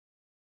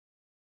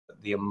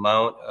the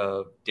amount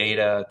of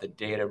data, the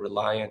data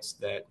reliance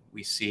that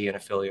we see in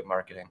affiliate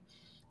marketing,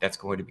 that's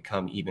going to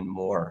become even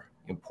more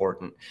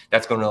important.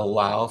 That's going to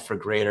allow for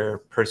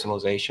greater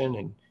personalization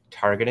and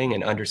targeting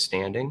and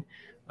understanding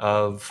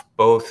of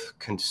both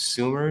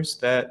consumers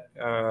that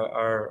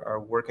are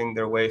working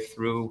their way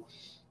through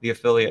the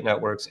affiliate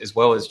networks, as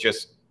well as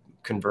just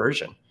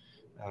conversion,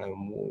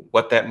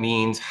 what that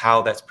means,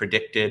 how that's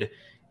predicted,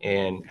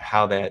 and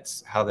how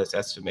that's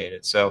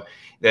estimated. So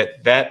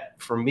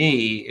that for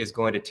me is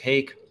going to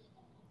take,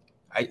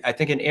 I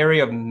think, an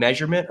area of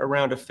measurement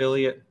around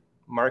affiliate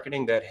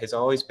marketing that has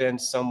always been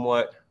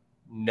somewhat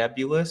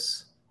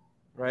nebulous,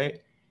 right?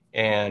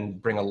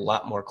 And bring a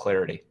lot more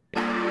clarity.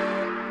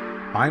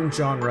 I'm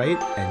John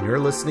Wright, and you're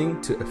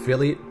listening to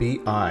Affiliate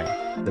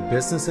BI, the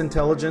business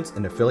intelligence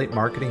and affiliate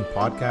marketing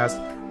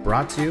podcast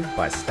brought to you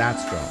by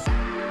StatsDrone.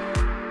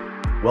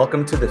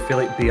 Welcome to the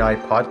Affiliate BI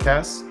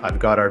podcast. I've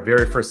got our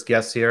very first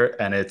guest here,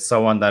 and it's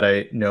someone that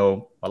I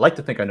like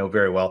to think I know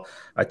very well.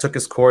 I took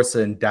his course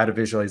in data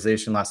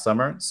visualization last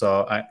summer.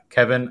 So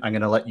Kevin, I'm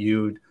going to let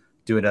you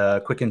do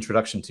a quick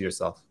introduction to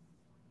yourself.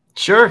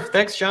 Sure.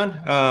 Thanks, John.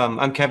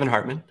 I'm Kevin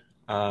Hartman.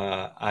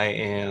 I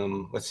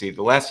am, the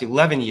last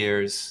 11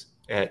 years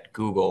at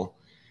Google.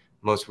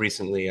 Most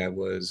recently, I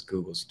was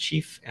Google's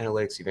Chief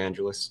Analytics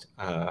Evangelist.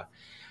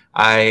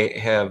 I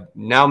have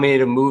now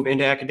made a move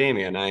into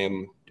academia, and I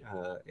am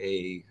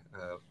a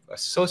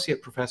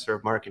associate professor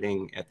of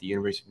marketing at the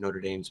University of Notre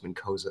Dame's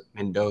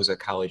Mendoza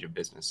College of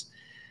Business.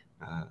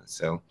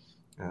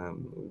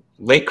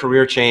 Late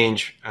career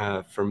change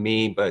for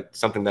me, but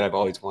something that I've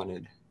always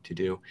wanted to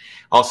do.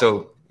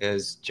 Also,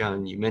 as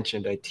John, you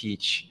mentioned, I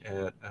teach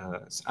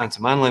on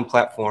some online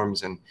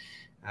platforms and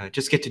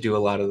just get to do a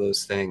lot of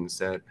those things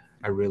that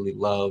I really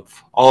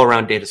love, all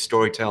around data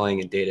storytelling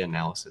and data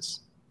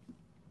analysis.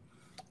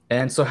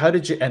 And so how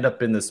did you end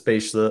up in the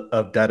space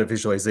of data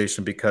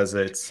visualization? Because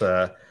it's,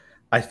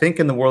 I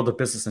think in the world of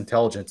business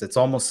intelligence, it's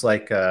almost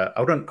like, I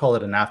wouldn't call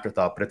it an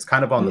afterthought, but it's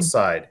kind of on the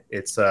side.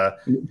 It's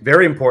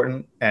very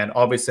important. And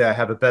obviously I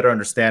have a better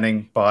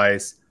understanding by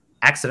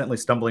accidentally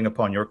stumbling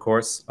upon your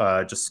course,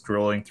 just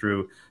scrolling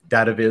through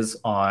data viz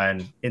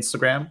on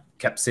Instagram,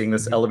 kept seeing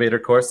this elevator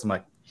course. I'm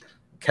like,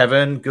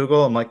 Kevin,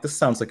 Google, I'm like, this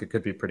sounds like it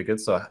could be pretty good.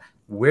 So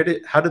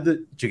how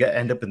did you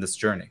end up in this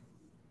journey?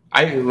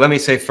 Let me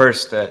say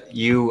first that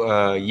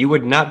you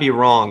would not be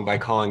wrong by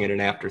calling it an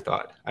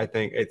afterthought. I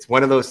think it's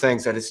one of those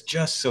things that is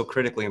just so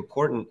critically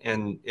important,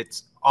 and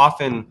it's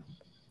often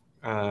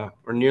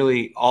or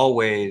nearly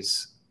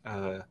always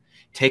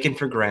taken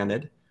for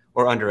granted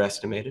or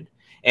underestimated,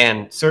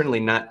 and certainly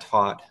not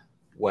taught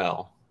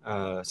well.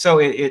 So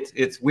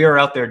we are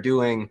out there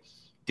doing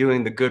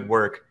the good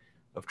work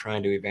of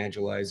trying to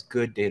evangelize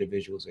good data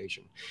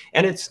visualization,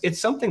 and it's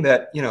something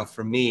that,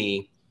 for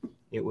me,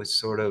 it was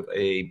sort of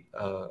a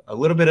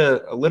little bit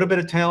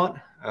of talent,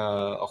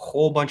 a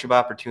whole bunch of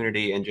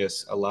opportunity, and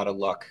just a lot of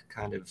luck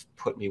kind of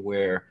put me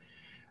where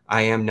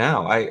I am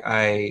now.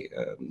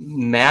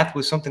 Math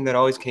was something that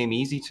always came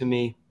easy to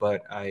me,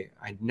 but I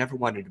never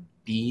wanted to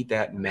be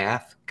that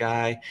math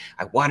guy.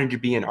 I wanted to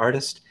be an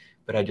artist,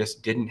 but I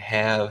just didn't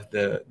have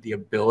the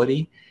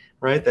ability,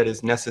 right, that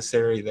is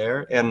necessary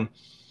there. And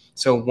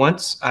so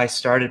once I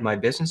started my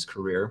business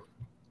career,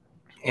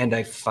 and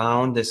I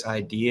found this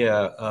idea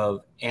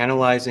of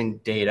analyzing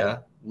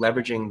data,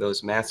 leveraging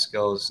those math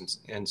skills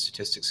and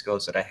statistics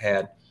skills that I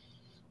had,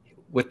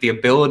 with the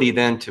ability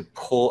then to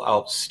pull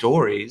out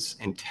stories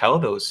and tell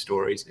those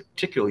stories,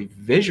 particularly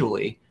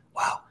visually.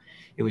 Wow,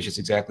 it was just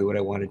exactly what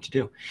I wanted to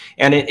do.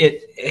 And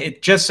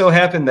it just so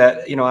happened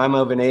that, I'm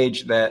of an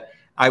age that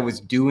I was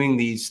doing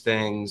these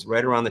things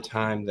right around the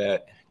time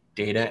that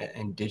data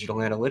and digital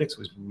analytics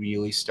was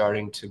really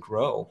starting to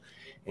grow.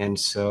 And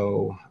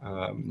so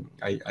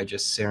I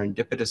just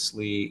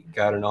serendipitously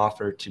got an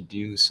offer to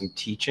do some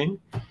teaching.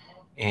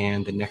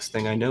 And the next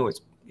thing I know,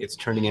 it's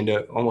turning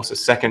into almost a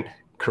second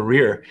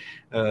career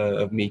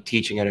of me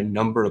teaching at a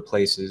number of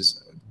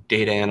places,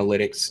 data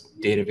analytics,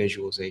 data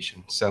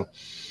visualization. So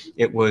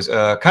it was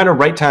kind of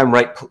right time,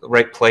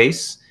 right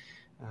place,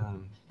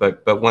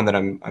 but one that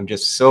I'm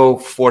just so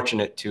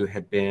fortunate to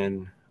have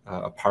been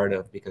a part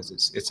of, because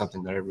it's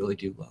something that I really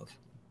do love.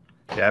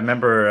 Yeah, I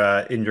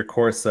remember in your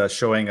course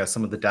showing us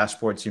some of the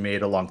dashboards you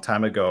made a long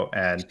time ago.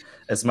 And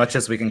as much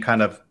as we can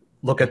kind of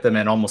look at them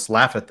and almost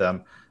laugh at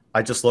them,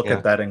 I just look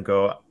at that and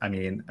go, I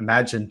mean,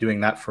 imagine doing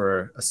that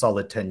for a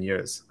solid 10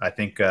 years. I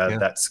think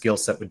that skill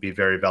set would be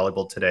very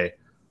valuable today.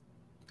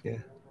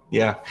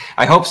 Yeah,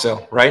 I hope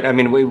so. Right. I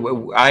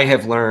mean, I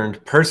have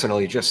learned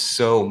personally just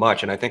so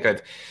much. And I think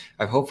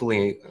I've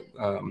hopefully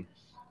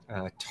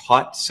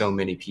taught so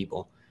many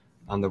people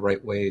on the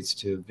right ways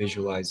to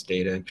visualize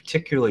data, and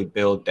particularly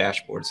build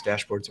dashboards.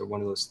 Dashboards are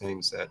one of those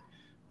things that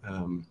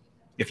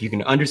if you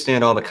can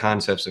understand all the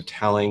concepts of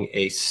telling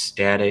a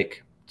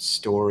static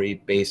story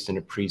based in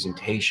a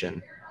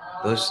presentation,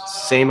 those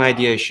same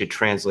ideas should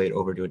translate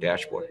over to a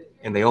dashboard,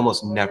 and they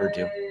almost never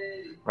do.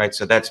 Right.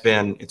 So it's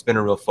been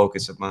a real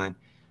focus of mine.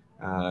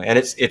 And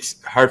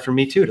it's hard for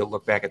me too to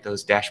look back at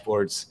those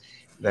dashboards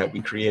that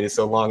we created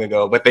so long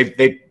ago, but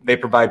they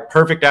provide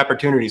perfect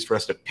opportunities for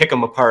us to pick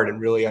them apart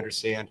and really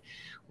understand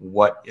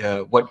what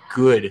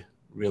good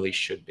really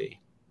should be.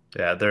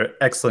 Yeah, they're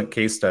excellent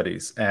case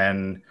studies.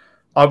 And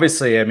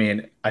obviously, I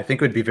mean, I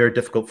think it would be very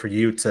difficult for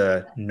you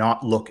to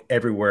not look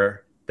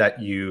everywhere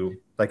that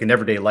you like in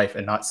everyday life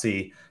and not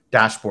see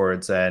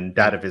dashboards and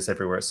data viz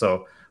everywhere.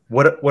 So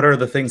what are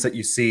the things that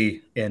you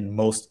see in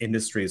most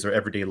industries or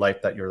everyday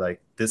life that you're like,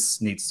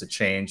 this needs to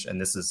change and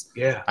this is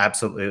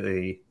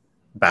absolutely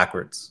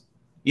backwards?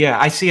 Yeah,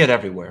 I see it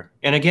everywhere.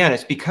 And again,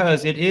 it's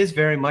because it is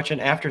very much an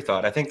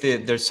afterthought. I think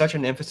that there's such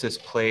an emphasis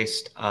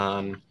placed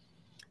on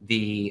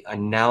the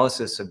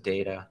analysis of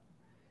data.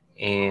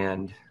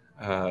 And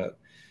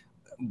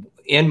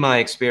in my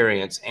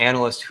experience,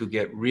 analysts who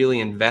get really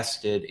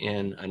invested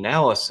in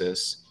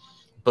analysis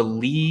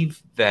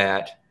believe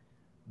that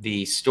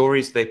the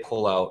stories they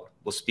pull out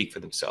will speak for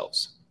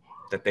themselves,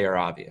 that they are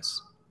obvious,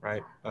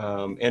 right?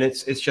 And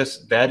it's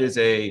just that is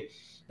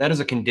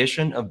a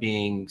condition of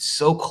being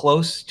so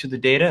close to the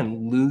data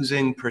and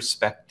losing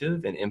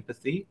perspective and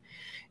empathy.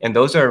 And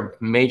those are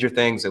major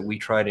things that we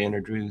try to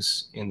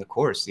introduce in the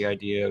course, the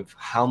idea of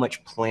how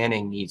much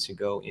planning needs to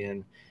go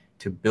in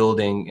to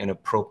building an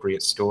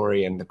appropriate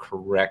story and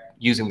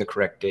using the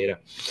correct data.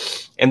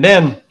 And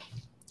then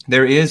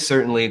there is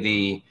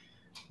certainly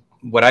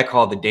what I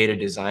call the data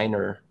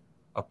designer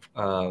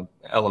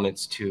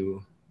elements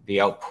to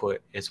the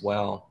output as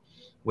well,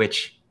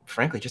 which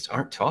frankly just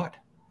aren't taught.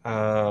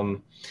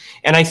 And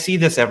I see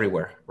this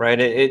everywhere, right?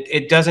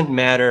 It doesn't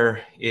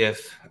matter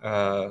if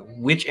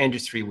which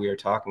industry we are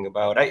talking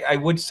about. I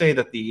would say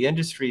that the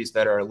industries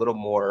that are a little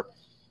more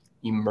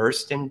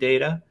immersed in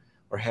data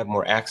or have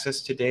more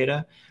access to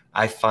data,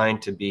 I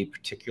find to be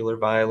particular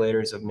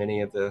violators of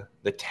many of the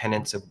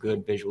tenets of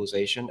good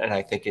visualization. And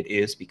I think it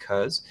is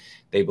because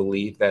they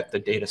believe that the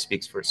data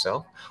speaks for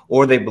itself,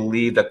 or they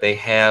believe that they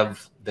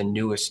have the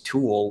newest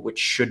tool, which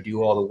should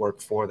do all the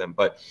work for them.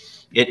 But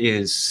it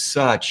is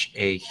such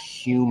a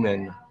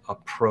human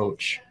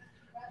approach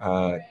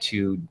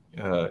to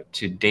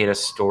data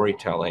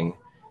storytelling,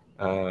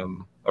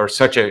 or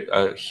such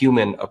a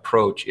human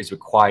approach is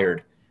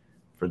required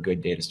for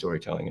good data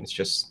storytelling. And it's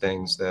just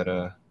things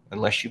that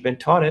unless you've been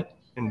taught it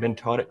and been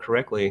taught it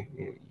correctly,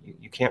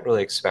 you can't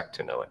really expect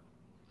to know it.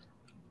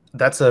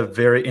 That's a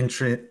very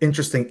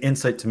interesting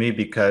insight to me,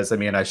 because I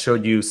mean, I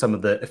showed you some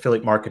of the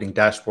affiliate marketing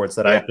dashboards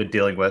that I've been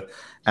dealing with,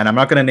 and I'm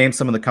not going to name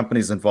some of the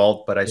companies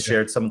involved, but I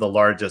shared some of the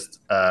largest,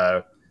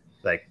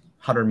 like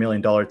 $100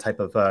 million type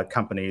of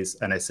companies.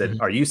 And I said,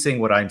 are you seeing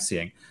what I'm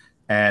seeing?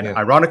 And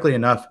ironically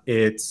enough,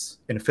 it's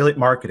in affiliate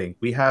marketing.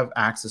 We have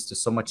access to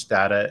so much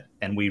data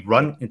and we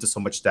run into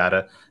so much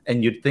data,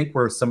 and you'd think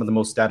we're some of the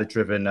most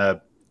data-driven,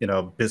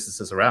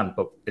 businesses around,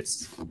 but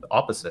it's the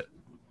opposite.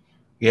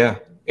 Yeah.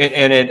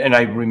 And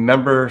I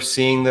remember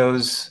seeing the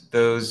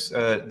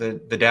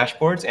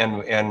dashboards,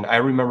 and I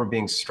remember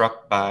being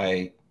struck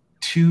by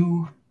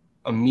two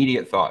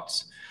immediate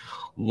thoughts.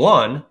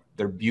 One,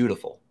 they're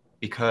beautiful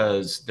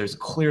because there's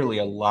clearly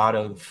a lot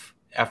of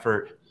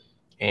effort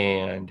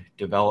and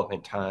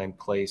development time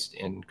placed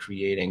in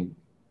creating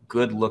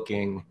good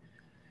looking,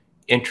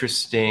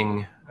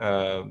 interesting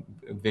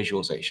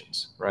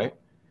visualizations, right?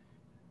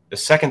 The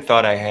second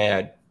thought I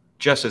had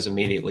just as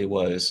immediately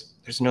was,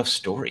 there's no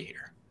story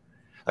here.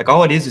 Like,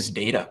 all it is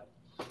data,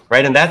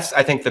 right? And that's,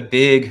 I think, the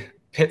big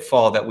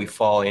pitfall that we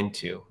fall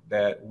into,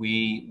 that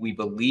we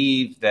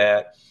believe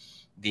that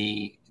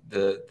the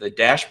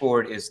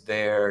dashboard is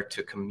there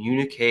to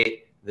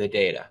communicate the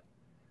data.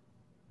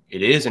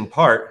 It is in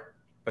part,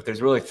 but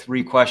there's really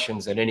three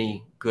questions that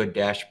any good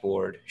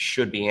dashboard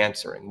should be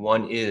answering.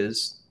 One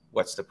is,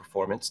 what's the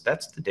performance?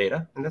 That's the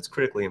data, and that's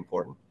critically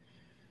important.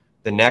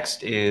 The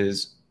next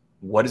is,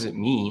 what does it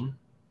mean?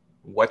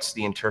 What's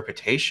the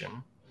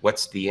interpretation?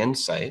 What's the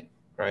insight,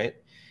 right?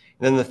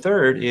 And then the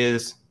third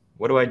is,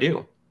 what do I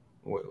do?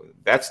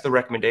 That's the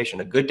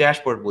recommendation. A good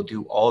dashboard will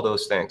do all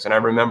those things. And I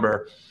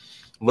remember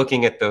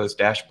looking at those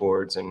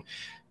dashboards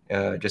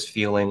and just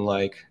feeling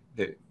like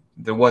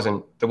there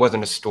wasn't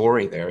a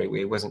story there.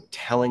 It wasn't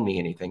telling me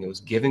anything. It was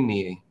giving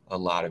me a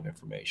lot of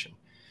information.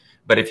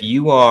 But if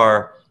you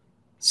are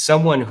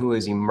someone who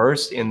is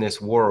immersed in this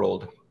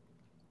world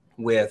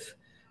with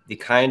the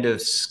kind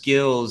of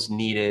skills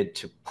needed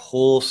to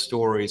pull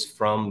stories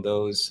from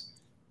those,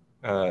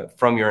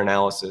 from your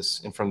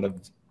analysis and from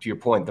to your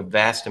point, the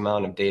vast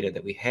amount of data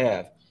that we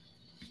have,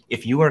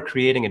 if you are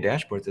creating a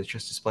dashboard that's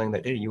just displaying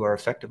that data, you are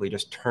effectively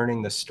just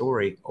turning the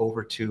story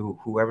over to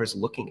whoever's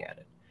looking at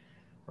it,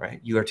 right?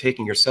 You are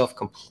taking yourself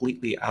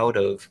completely out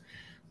of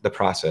the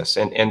process.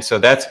 And so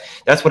that's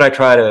what I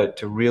try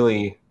to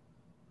really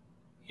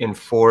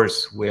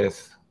enforce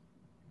with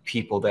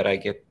people that I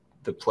get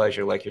the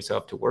pleasure, like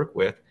yourself, to work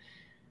with.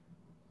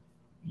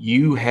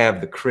 You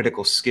have the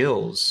critical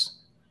skills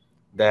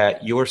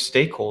that your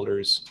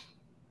stakeholders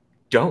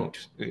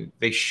don't.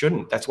 They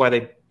shouldn't. That's why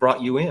they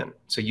brought you in.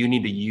 So you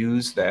need to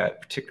use that,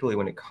 particularly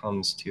when it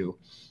comes to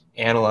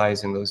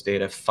analyzing those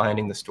data,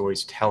 finding the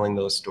stories, telling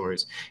those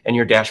stories, and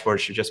your dashboard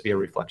should just be a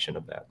reflection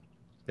of that.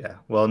 Yeah,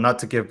 well, not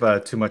to give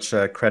too much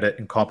credit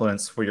and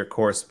compliments for your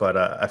course, but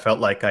I felt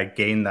like I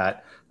gained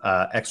that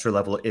extra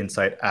level of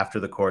insight after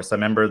the course. I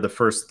remember the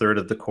first third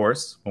of the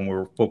course when we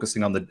were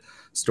focusing on the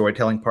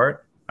storytelling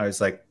part. I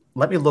was like,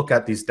 let me look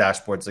at these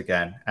dashboards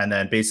again, and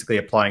then basically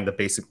applying the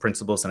basic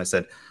principles. And I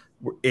said,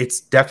 it's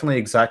definitely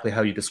exactly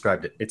how you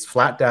described it. It's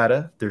flat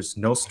data. There's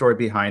no story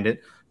behind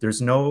it.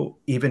 There's no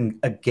even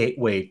a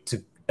gateway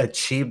to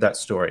achieve that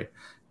story.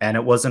 And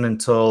it wasn't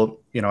until,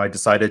 I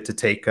decided to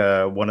take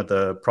one of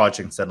the projects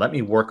and said, let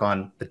me work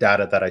on the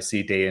data that I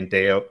see day in,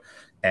 day out.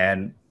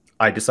 And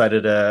I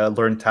decided to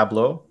learn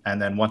Tableau.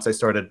 And then once I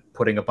started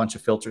putting a bunch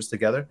of filters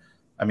together,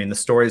 I mean, the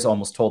stories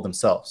almost told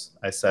themselves.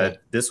 I said,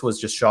 this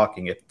was just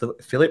shocking. If the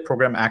affiliate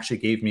program actually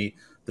gave me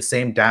the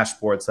same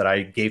dashboards that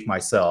I gave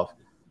myself,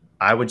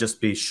 I would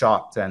just be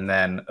shocked. And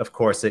then, of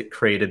course, it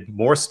created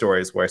more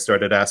stories where I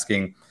started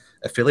asking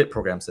affiliate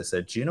programs. I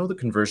said, do you know the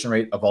conversion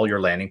rate of all your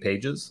landing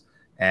pages?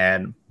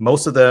 And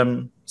most of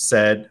them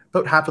said,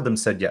 about half of them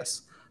said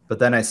yes. But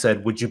then I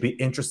said, would you be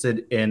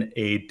interested in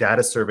a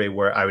data survey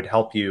where I would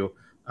help you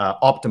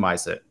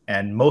optimize it?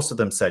 And most of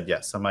them said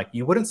yes. I'm like,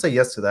 you wouldn't say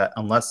yes to that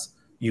unless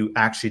you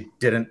actually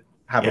didn't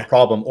have a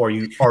problem or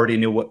you already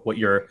knew what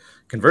your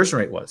conversion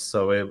rate was.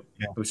 So it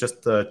was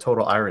just the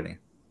total irony.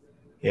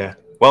 Yeah.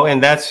 Well,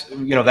 and that's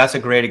a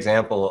great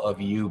example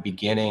of you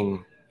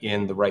beginning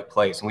in the right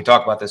place. And we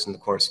talk about this in the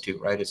course too,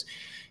 right? It's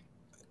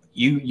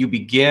you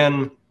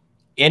begin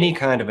any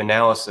kind of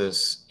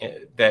analysis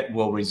that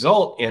will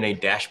result in a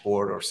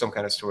dashboard or some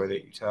kind of story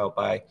that you tell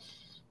by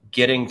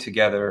getting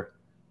together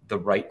the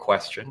right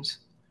questions,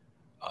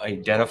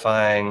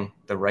 identifying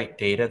the right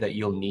data that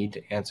you'll need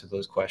to answer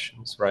those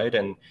questions, right?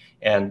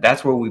 And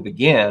that's where we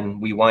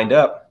begin. We wind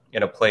up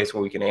in a place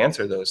where we can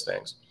answer those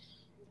things.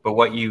 But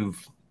what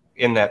you've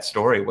in that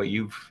story, what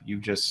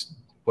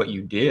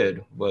you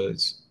did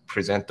was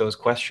present those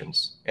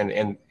questions,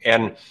 and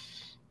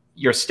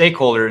your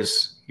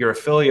stakeholders, your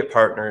affiliate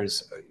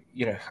partners,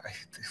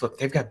 look,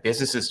 they've got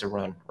businesses to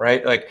run,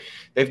 right? Like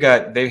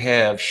they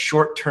have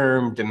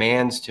short-term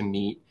demands to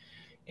meet.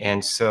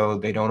 And so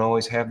they don't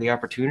always have the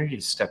opportunity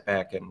to step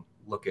back and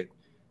look at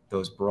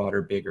those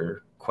broader,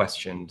 bigger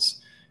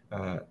questions.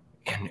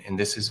 And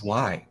this is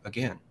why,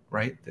 again,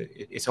 right?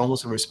 It's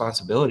almost a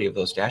responsibility of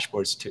those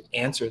dashboards to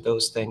answer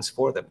those things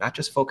for them, not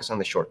just focus on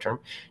the short term,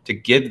 to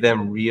give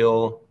them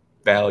real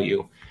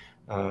value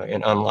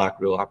and unlock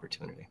real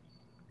opportunity.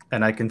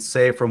 And I can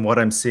say from what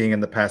I'm seeing in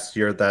the past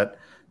year that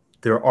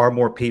there are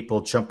more people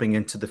jumping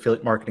into the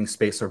affiliate marketing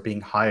space or being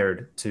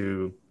hired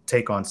to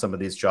take on some of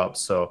these jobs.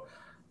 So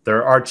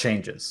there are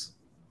changes.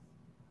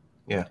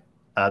 Yeah.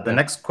 The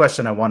next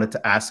question I wanted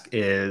to ask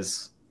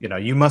is,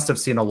 you must have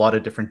seen a lot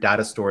of different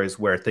data stories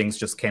where things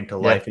just came to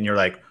life and you're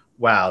like,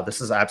 wow,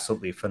 this is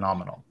absolutely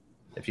phenomenal.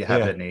 If you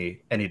have any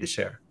to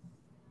share.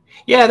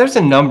 Yeah, there's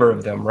a number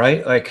of them,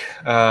 right? Like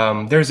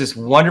there's this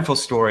wonderful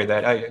story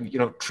that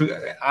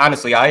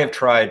honestly, I have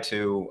tried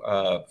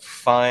to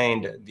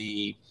find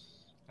the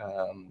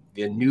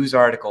news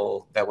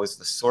article that was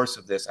the source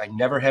of this. I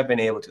never have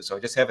been able to. So I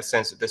just have a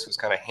sense that this was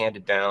kind of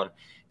handed down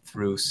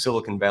through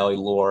Silicon Valley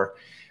lore.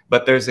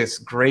 But there's this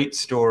great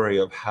story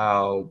of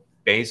how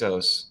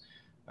Bezos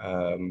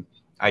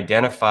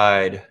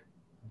identified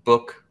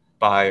book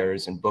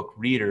buyers and book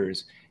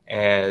readers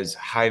as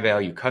high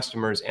value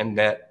customers, and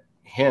that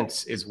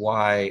hence is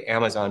why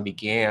Amazon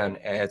began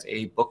as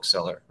a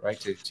bookseller, right?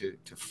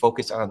 To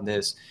focus on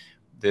this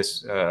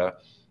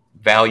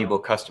valuable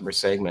customer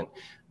segment,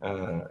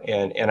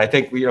 and I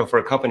think for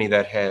a company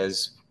that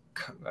has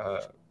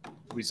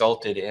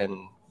resulted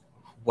in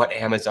what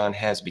Amazon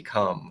has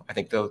become, I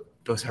think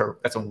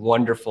that's a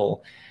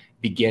wonderful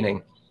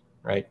beginning,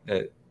 right?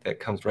 That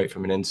comes right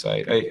from an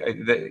insight.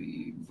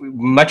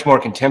 Much more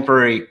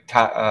contemporary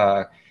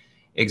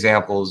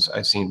examples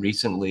I've seen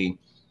recently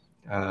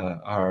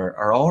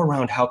are all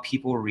around how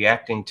people were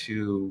reacting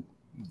to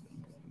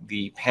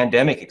the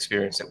pandemic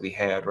experience that we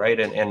had, right?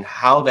 And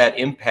how that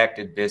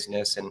impacted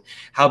business and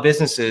how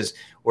businesses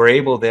were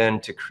able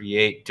then to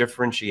create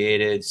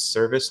differentiated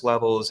service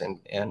levels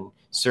and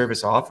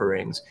service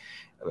offerings,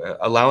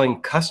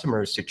 allowing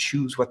customers to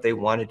choose what they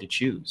wanted to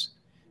choose,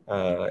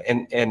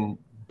 and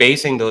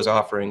basing those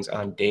offerings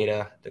on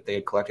data that they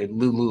had collected.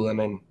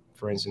 Lululemon,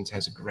 for instance,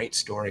 has a great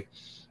story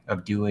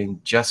of doing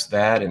just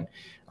that and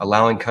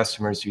allowing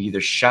customers to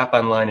either shop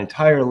online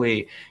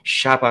entirely,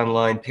 shop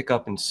online, pick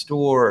up in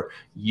store,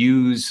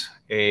 use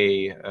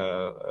a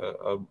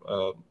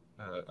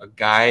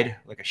guide,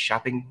 like a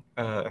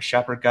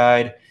shopper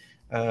guide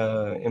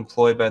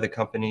employed by the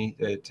company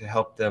to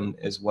help them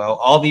as well.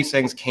 All these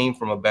things came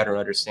from a better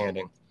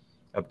understanding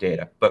of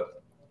data.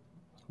 But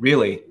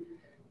really,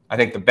 I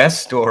think the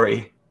best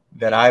story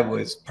that I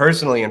was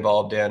personally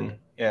involved in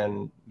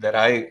and that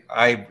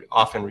I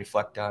often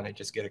reflect on and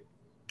just get a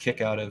kick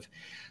out of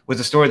was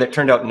a story that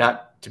turned out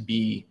not to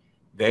be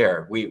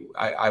there.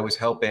 I was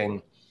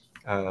helping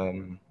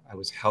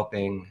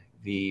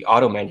the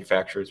auto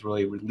manufacturers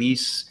really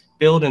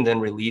build and then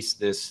release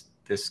this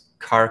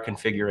car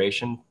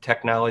configuration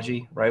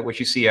technology, right? Which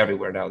you see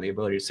everywhere now, the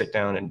ability to sit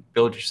down and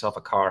build yourself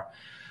a car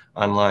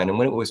online. And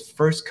when it was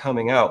first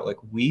coming out, like,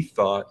 we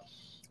thought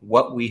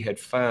what we had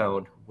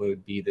found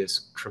would be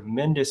this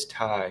tremendous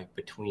tie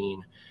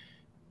between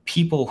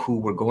people who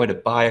were going to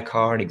buy a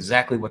car and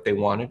exactly what they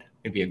wanted.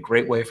 It'd be a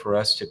great way for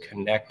us to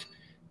connect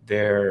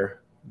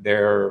their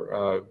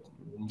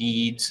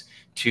needs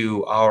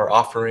to our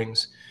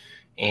offerings.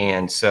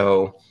 And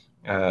so,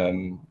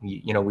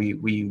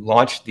 we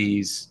launched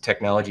these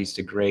technologies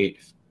to great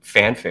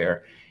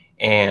fanfare,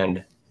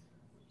 and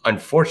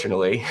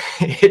unfortunately,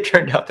 it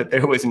turned out that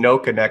there was no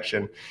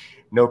connection,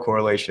 no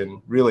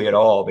correlation really at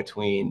all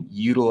between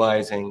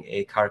utilizing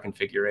a car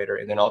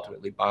configurator and then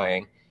ultimately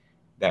buying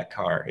that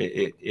car.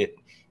 It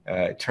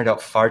turned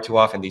out far too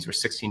often these were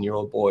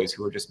 16-year-old boys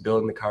who were just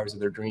building the cars of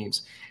their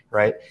dreams,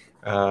 right?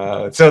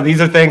 So these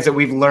are things that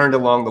we've learned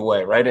along the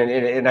way, right?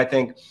 And I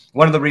think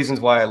one of the reasons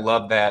why I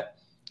love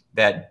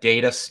that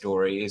data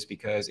story is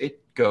because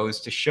it goes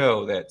to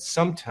show that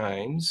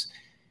sometimes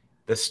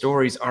the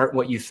stories aren't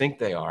what you think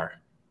they are,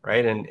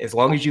 right? And as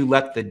long as you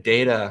let the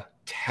data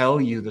tell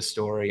you the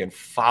story and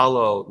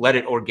let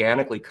it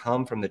organically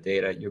come from the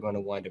data, you're going to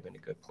wind up in a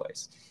good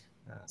place.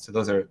 So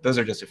those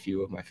are just a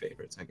few of my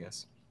favorites, I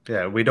guess.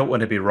 Yeah, we don't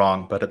want to be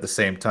wrong, but at the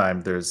same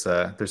time, there's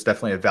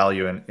definitely a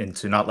value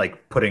into not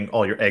like putting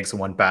all your eggs in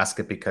one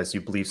basket because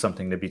you believe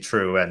something to be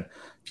true. And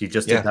if you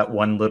just did that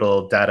one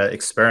little data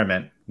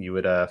experiment, you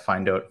would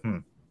find out,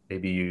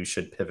 maybe you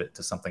should pivot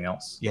to something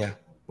else. Yeah.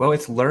 Well,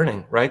 it's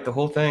learning, right? The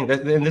whole thing.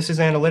 And this is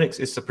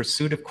analytics. It's the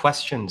pursuit of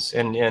questions.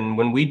 And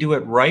when we do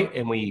it right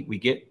and we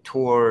get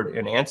toward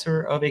an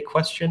answer of a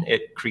question,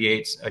 it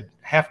creates a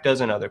half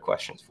dozen other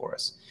questions for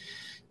us.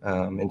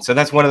 And so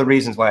that's one of the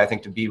reasons why I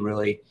think to be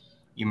really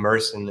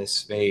immersed in this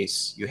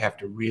space, you have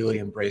to really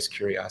embrace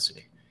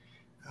curiosity.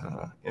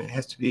 And it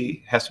has to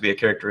be a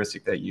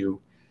characteristic that you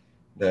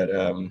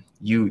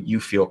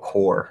feel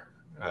core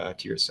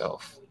to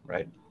yourself,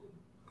 right?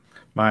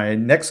 My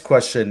next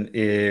question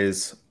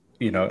is,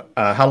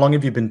 how long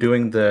have you been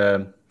doing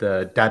the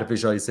data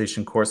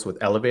visualization course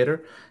with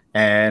Elevator?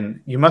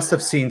 And you must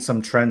have seen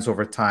some trends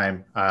over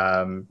time,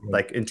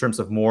 like in terms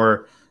of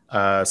more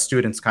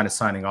students kind of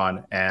signing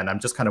on. And I'm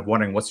just kind of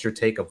wondering, what's your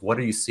take of what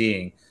are you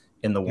seeing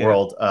in the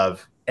world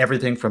of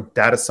everything from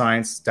data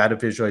science, data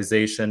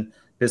visualization,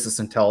 business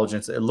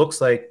intelligence? It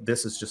looks like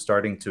this is just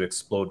starting to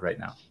explode right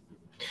now.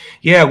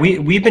 Yeah,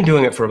 we've been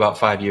doing it for about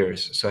 5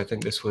 years, so I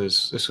think this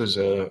was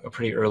a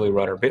pretty early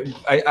runner. But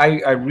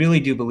I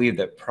really do believe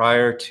that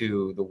prior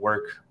to the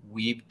work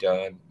we've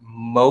done,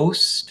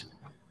 most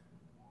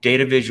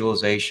data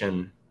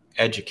visualization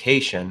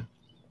education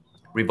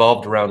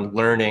revolved around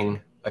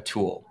learning a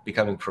tool,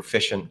 becoming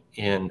proficient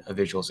in a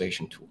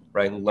visualization tool,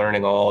 right? And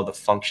learning all the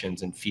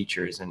functions and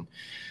features. And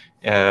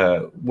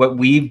what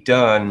we've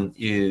done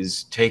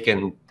is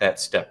taken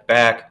that step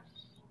back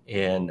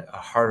and a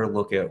harder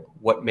look at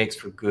what makes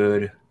for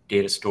good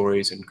data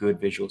stories and good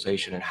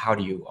visualization and how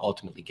do you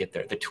ultimately get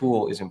there. The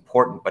tool is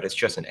important, but it's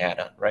just an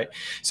add-on, right?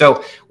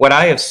 So what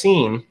I have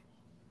seen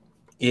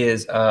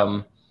is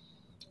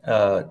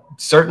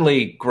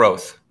certainly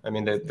growth. I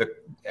mean,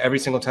 every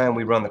single time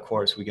we run the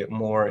course, we get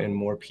more and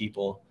more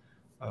people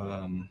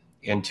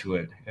into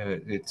it.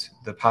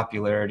 The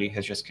popularity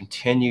has just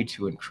continued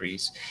to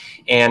increase.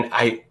 And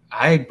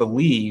I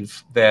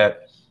believe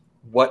that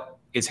what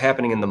is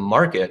happening in the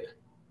market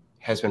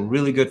has been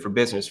really good for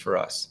business for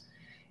us.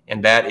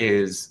 And that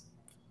is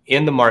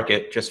in the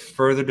market, just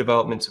further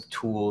developments of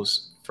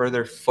tools,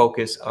 further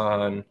focus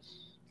on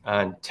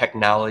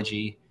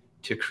technology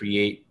to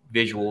create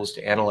visuals,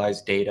 to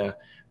analyze data,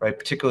 right?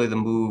 Particularly the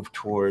move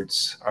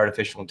towards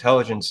artificial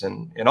intelligence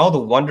and all the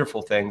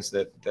wonderful things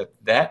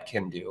that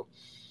can do.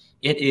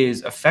 It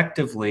is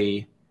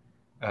effectively,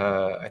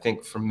 I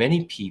think for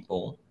many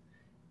people,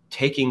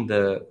 taking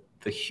the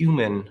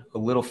human a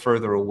little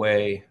further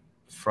away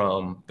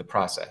from the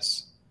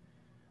process.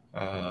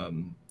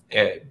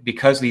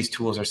 Because these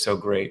tools are so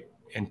great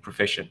and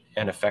proficient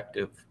and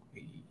effective,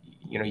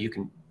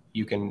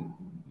 you can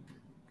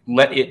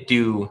let it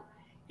do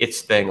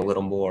its thing a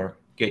little more,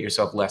 get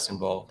yourself less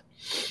involved.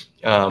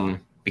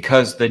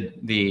 Because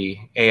the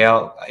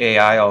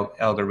AI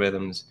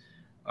algorithms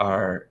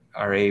are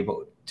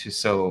able to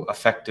so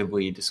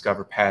effectively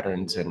discover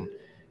patterns and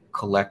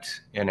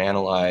collect and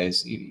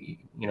analyze,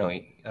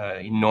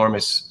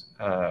 enormous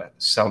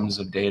sums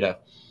of data,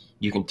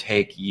 you can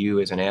take you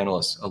as an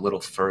analyst a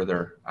little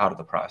further out of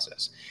the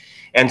process.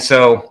 And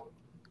so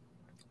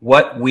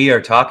what we are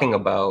talking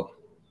about,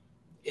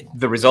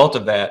 the result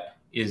of that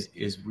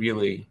is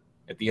really,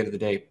 at the end of the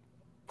day,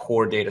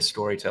 poor data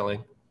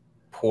storytelling,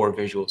 poor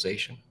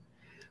visualization,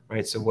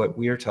 right? So what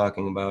we are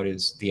talking about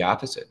is the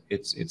opposite.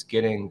 It's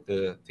getting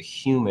the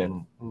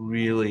human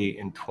really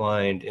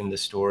entwined in the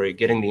story,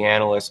 getting the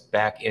analyst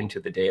back into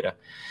the data.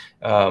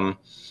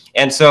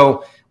 And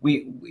so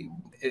we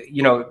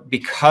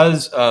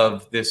because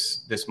of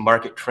this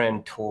market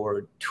trend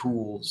toward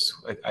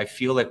tools, I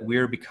feel like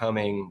we're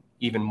becoming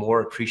even more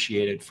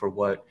appreciated for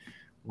what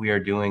we are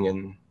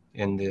doing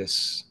in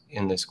this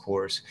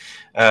course.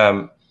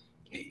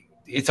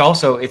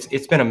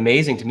 it's been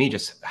amazing to me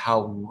just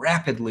how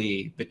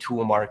rapidly the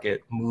tool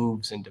market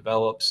moves and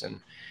develops. And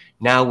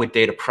now with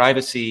data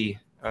privacy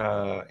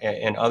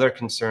and other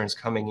concerns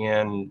coming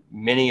in,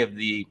 many of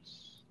the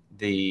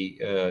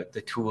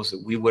tools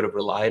that we would have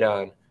relied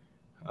on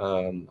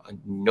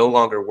no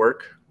longer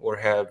work or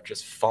have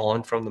just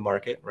fallen from the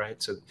market,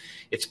 right? So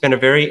it's been a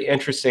very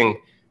interesting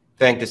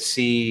thing to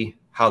see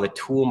how the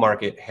tool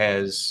market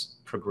has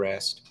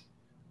progressed,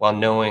 while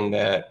knowing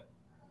that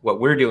what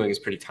we're doing is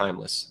pretty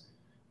timeless.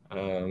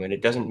 And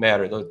it doesn't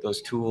matter.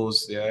 Those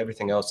tools,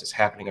 everything else that's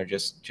happening are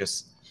just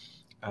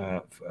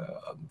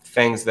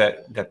things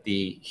that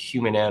the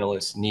human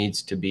analyst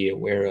needs to be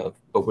aware of.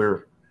 But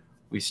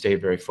we stay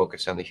very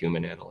focused on the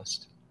human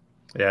analyst.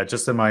 Yeah,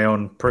 just in my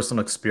own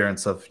personal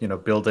experience of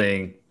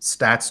building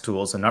stats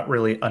tools and not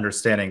really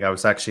understanding, I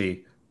was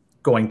actually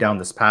going down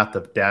this path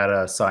of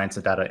data science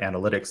and data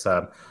analytics.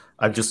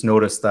 I've just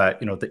noticed that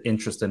the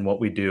interest in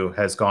what we do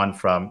has gone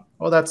from,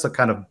 oh, that's a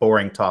kind of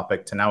boring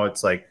topic, to now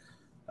it's like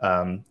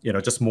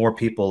just more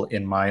people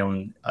in my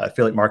own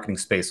affiliate marketing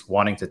space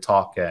wanting to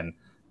talk, and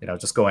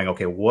just going,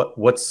 okay,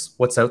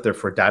 what's out there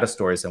for data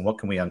stories, and what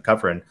can we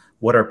uncover, and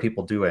what are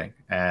people doing,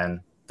 and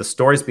the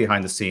stories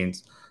behind the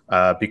scenes.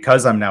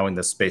 Because I'm now in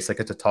this space, I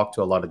get to talk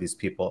to a lot of these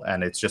people,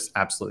 and it's just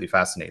absolutely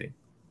fascinating.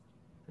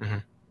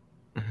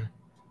 Mm-hmm. Mm-hmm.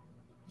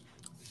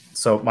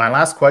 So my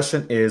last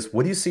question is,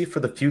 what do you see for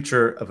the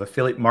future of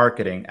affiliate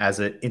marketing as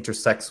it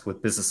intersects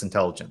with business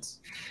intelligence?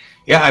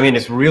 Yeah, I mean,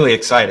 it's really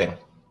exciting,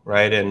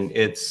 right? And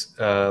it's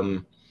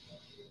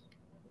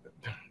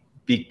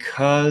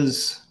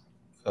because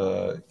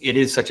it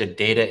is such a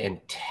data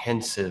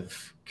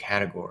intensive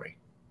category,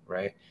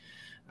 right?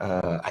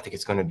 I think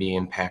it's going to be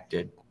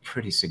impacted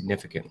pretty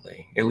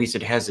significantly. At least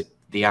it has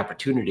the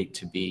opportunity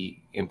to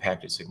be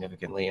impacted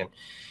significantly. And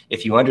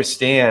if you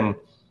understand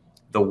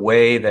the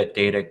way that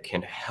data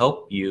can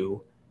help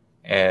you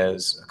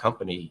as a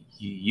company,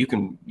 you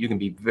can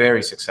be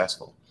very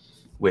successful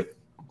with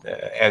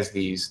as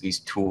these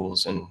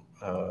tools and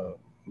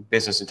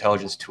business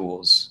intelligence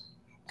tools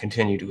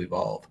continue to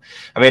evolve.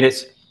 I mean,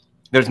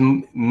 there's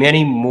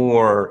many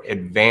more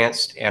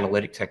advanced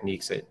analytic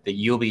techniques that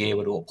you'll be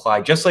able to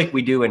apply, just like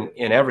we do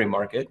in every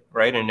market,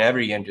 right? In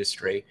every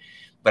industry.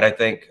 But I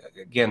think,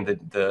 again,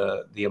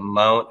 the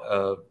amount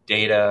of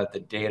data, the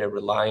data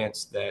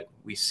reliance that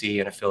we see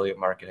in affiliate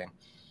marketing,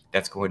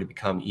 that's going to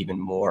become even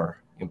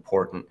more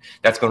important.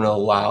 That's going to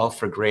allow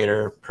for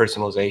greater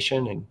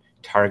personalization and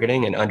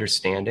targeting and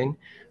understanding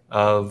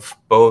of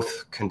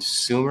both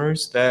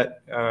consumers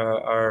that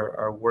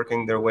are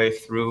working their way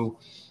through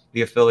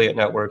the affiliate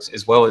networks,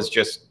 as well as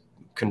just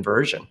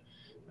conversion,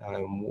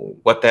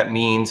 what that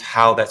means,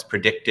 how that's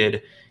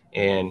predicted,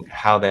 and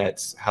how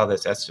that's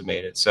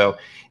estimated. So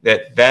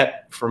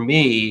that for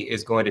me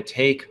is going to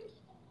take,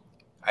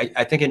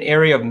 I think, an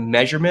area of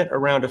measurement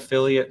around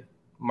affiliate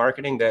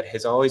marketing that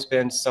has always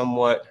been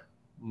somewhat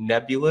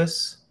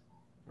nebulous,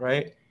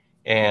 right,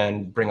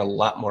 and bring a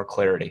lot more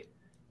clarity,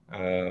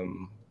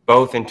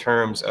 both in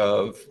terms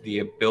of the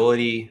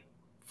ability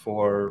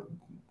for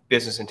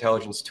business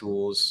intelligence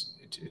tools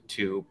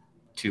to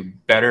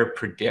better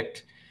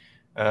predict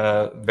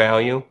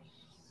value,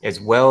 as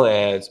well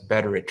as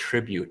better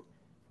attribute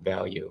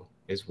value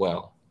as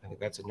well. I think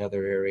that's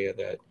another area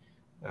that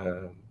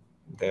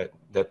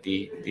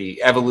the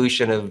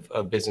evolution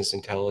of business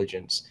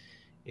intelligence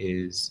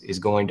is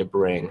going to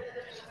bring,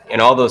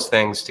 and all those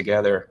things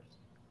together,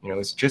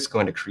 it's just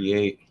going to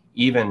create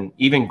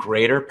even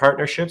greater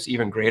partnerships,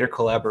 even greater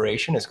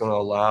collaboration. It's going to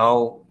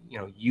allow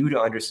you to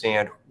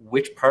understand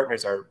which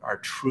partners are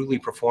truly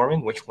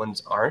performing, which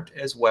ones aren't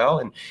as well,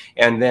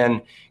 and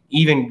then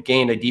even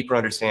gain a deeper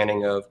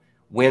understanding of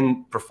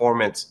when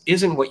performance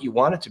isn't what you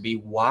want it to be,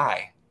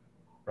 why,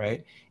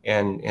 right?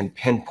 And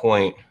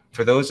pinpoint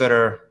for those that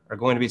are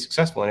going to be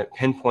successful in it,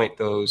 pinpoint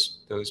those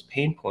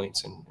pain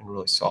points and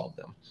really solve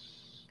them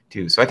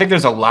too. So I think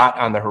there's a lot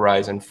on the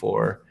horizon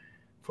for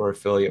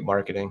affiliate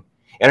marketing,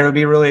 and it'll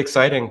be really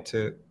exciting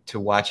to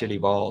watch it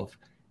evolve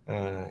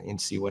and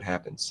see what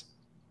happens.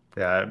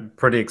 Yeah, I'm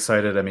pretty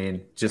excited. I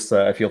mean, just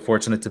I feel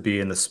fortunate to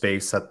be in the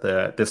space at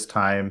this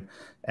time.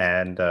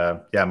 And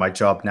yeah, my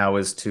job now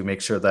is to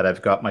make sure that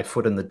I've got my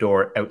foot in the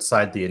door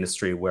outside the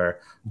industry, where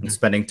I'm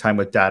spending time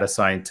with data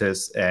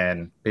scientists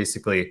and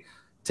basically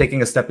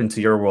taking a step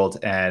into your world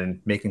and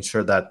making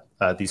sure that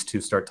these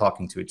two start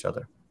talking to each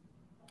other.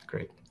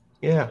 Great.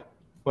 Yeah.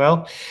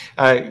 Well,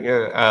 I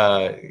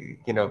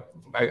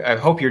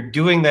hope you're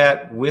doing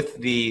that with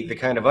the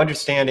kind of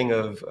understanding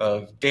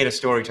of data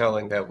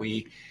storytelling that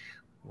we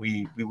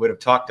would have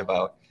talked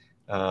about,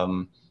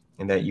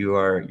 and that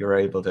you're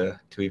able to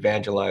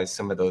evangelize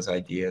some of those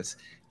ideas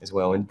as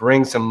well, and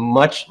bring some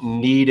much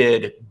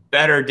needed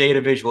better data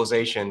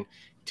visualization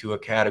to a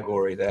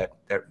category that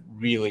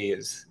really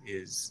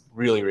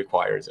really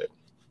requires it.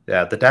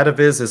 Yeah, the data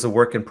viz is a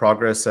work in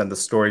progress, and the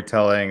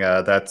storytelling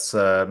that's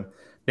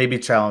maybe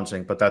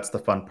challenging, but that's the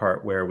fun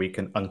part, where we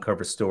can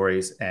uncover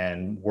stories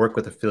and work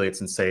with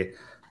affiliates and say,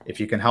 if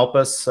you can help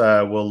us,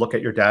 we'll look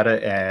at your data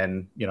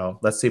and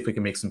let's see if we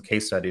can make some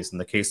case studies.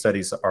 And the case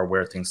studies are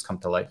where things come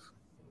to life.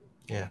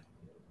 Yeah.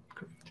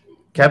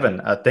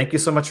 Kevin, thank you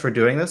so much for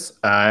doing this.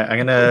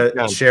 I'm going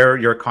to share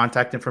your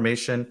contact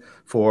information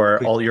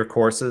for all your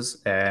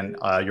courses and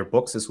your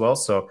books as well.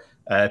 So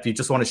if you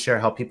just want to share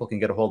how people can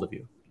get a hold of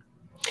you.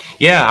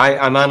 Yeah,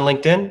 I'm on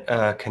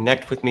LinkedIn.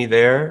 Connect with me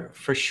there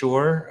for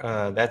sure.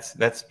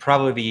 That's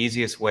probably the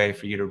easiest way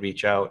for you to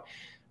reach out.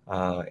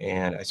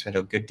 And I spend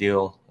a good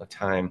deal of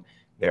time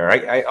there.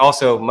 I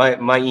also,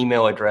 my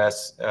email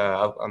address,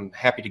 I'm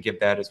happy to give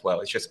that as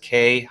well. It's just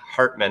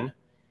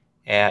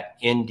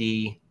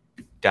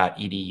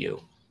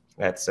khartman@nd.edu.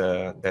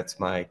 That's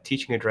my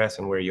teaching address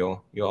and where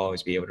you'll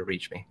always be able to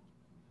reach me.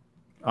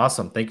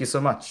 Awesome. Thank you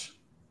so much.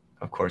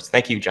 Of course.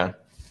 Thank you, John.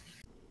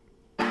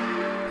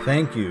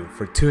 Thank you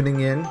for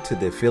tuning in to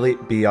the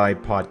Affiliate BI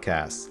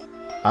podcast.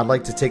 I'd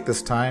like to take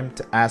this time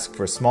to ask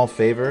for a small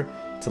favor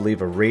to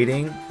leave a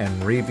rating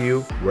and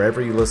review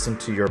wherever you listen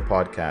to your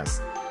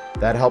podcast.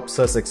 That helps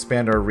us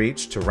expand our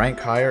reach to rank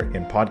higher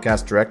in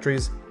podcast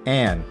directories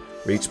and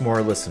reach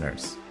more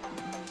listeners.